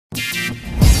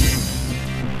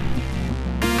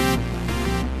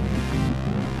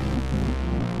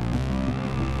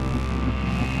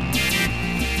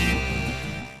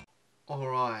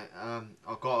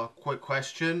I've got a quick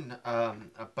question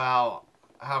about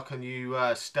how can you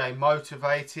stay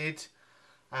motivated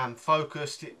and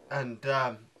focused, and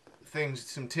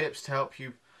some tips to help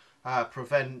you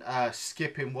prevent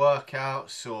skipping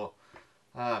workouts or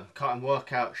cutting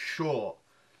workouts short.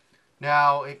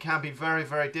 Now, it can be very,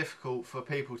 very difficult for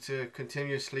people to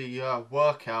continuously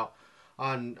work out,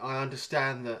 and I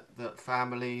understand that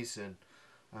families and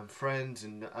friends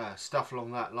and stuff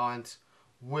along that lines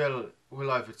will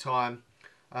over time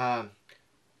um,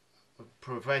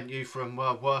 prevent you from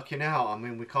working out. I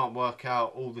mean, we can't work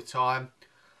out all the time.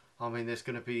 I mean, there's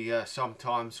going to be some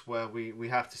times where we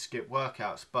have to skip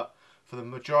workouts, but for the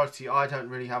majority, I don't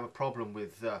really have a problem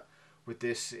with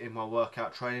this in my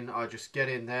workout training. I just get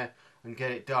in there and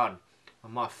get it done.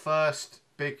 And my first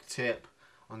big tip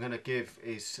I'm going to give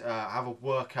is have a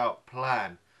workout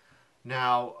plan.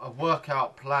 Now, a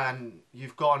workout plan,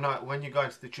 you've got to know, when you go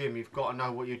into the gym, you've got to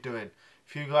know what you're doing.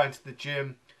 If you go into the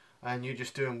gym and you're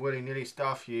just doing willy-nilly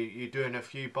stuff, you're doing a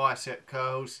few bicep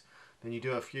curls, then you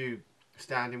do a few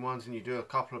standing ones, and you do a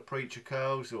couple of preacher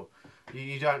curls, or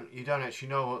you don't actually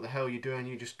know what the hell you're doing.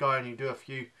 You just go and you do a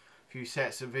few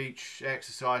sets of each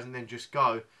exercise and then just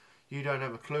go. You don't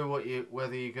have a clue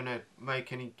whether you're going to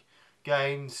make any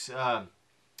gains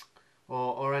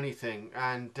or anything,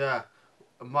 and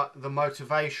the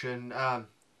motivation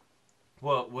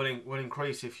will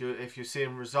increase if you're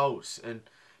seeing results. And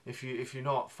if you're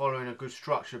not following a good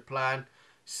structured plan,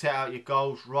 set out your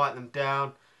goals, write them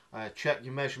down, check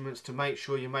your measurements to make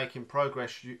sure you're making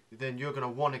progress. Then you're going to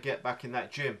want to get back in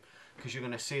that gym, because you're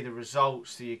going to see the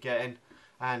results that you're getting,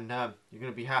 and you're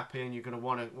going to be happy, and you're going to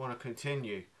want to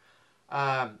continue.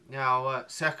 Now,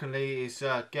 secondly is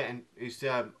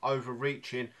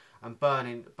overreaching and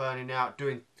burning out,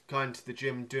 going to the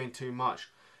gym and doing too much.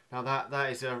 Now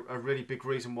that is a really big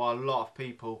reason why a lot of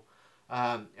people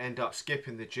end up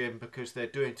skipping the gym, because they're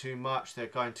doing too much, they're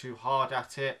going too hard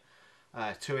at it,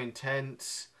 too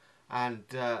intense, and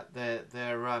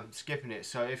they're skipping it.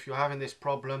 So if you're having this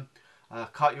problem,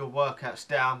 cut your workouts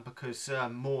down, because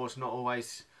more is not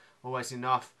always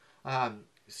enough.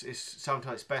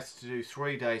 Sometimes better to do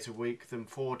 3 days a week than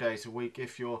 4 days a week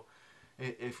if you're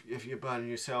burning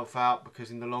yourself out,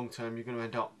 because in the long term you're going to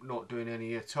end up not doing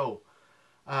any at all.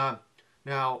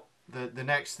 Now the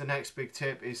next big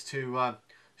tip is to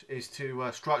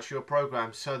structure your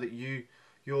program so that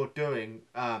you're doing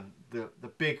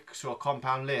the big sort of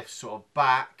compound lifts, sort of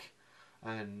back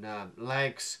and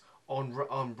legs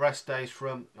on rest days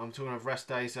I'm talking of rest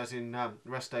days as in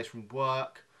rest days from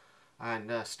work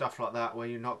and stuff like that, where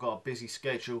you've not got a busy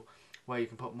schedule, where you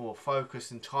can put more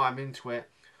focus and time into it,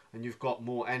 and you've got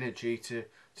more energy to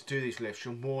do these lifts.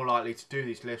 You're more likely to do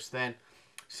these lifts then.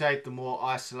 Save the more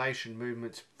isolation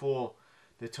movements for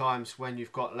the times when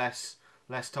you've got less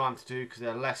time to do, because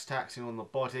they're less taxing on the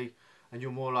body, and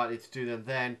you're more likely to do them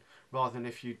then, rather than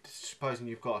if supposing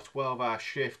you've got a 12-hour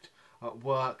shift at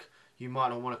work, you might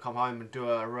not want to come home and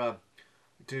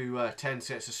do 10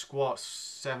 sets of squats,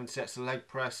 7 sets of leg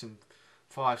press, and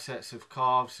 5 sets of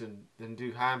calves, and then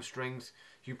do hamstrings.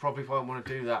 You probably won't want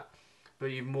to do that, but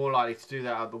you're more likely to do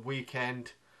that at the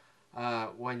weekend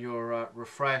when you're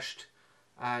refreshed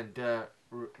and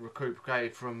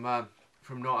recuperated from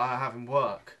not having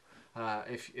work.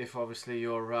 If obviously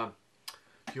you're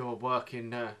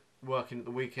working at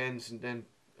the weekends, and then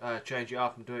change it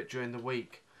up and do it during the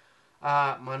week.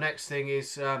 My next thing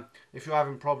is if you're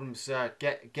having problems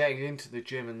getting into the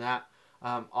gym and that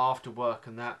after work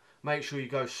and that, make sure you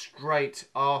go straight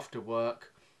after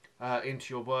work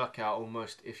into your workout,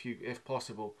 almost, if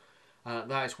possible.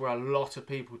 That is where a lot of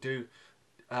people do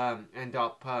end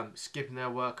up skipping their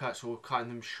workouts or cutting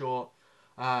them short.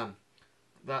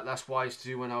 That's what I used to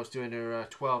do when I was doing a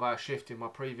 12-hour shift in my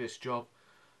previous job,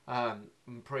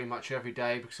 pretty much every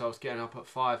day, because I was getting up at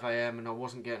 5 AM and I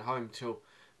wasn't getting home till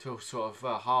sort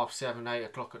of 7:30, 8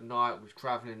 o'clock at night with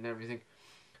travelling and everything.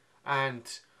 And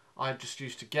I just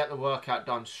used to get the workout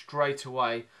done straight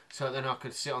away, so then I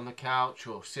could sit on the couch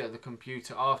or sit at the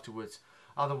computer afterwards.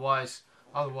 Otherwise,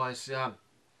 I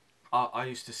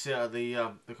used to sit at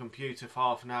the computer for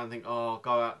half an hour and think, oh,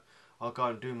 I'll go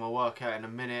and do my workout in a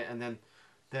minute, and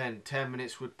then 10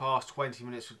 minutes would pass, 20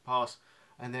 minutes would pass,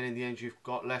 and then in the end you've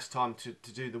got less time to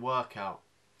do the workout.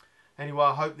 Anyway,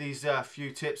 I hope these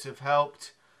few tips have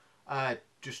helped.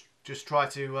 Just try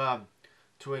to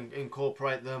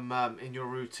incorporate them in your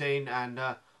routine, and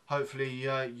hopefully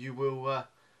you will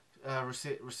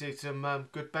receive some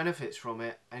good benefits from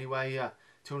it. Anyway,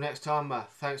 till next time,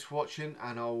 thanks for watching,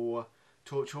 and I'll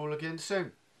talk to you all again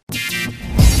soon.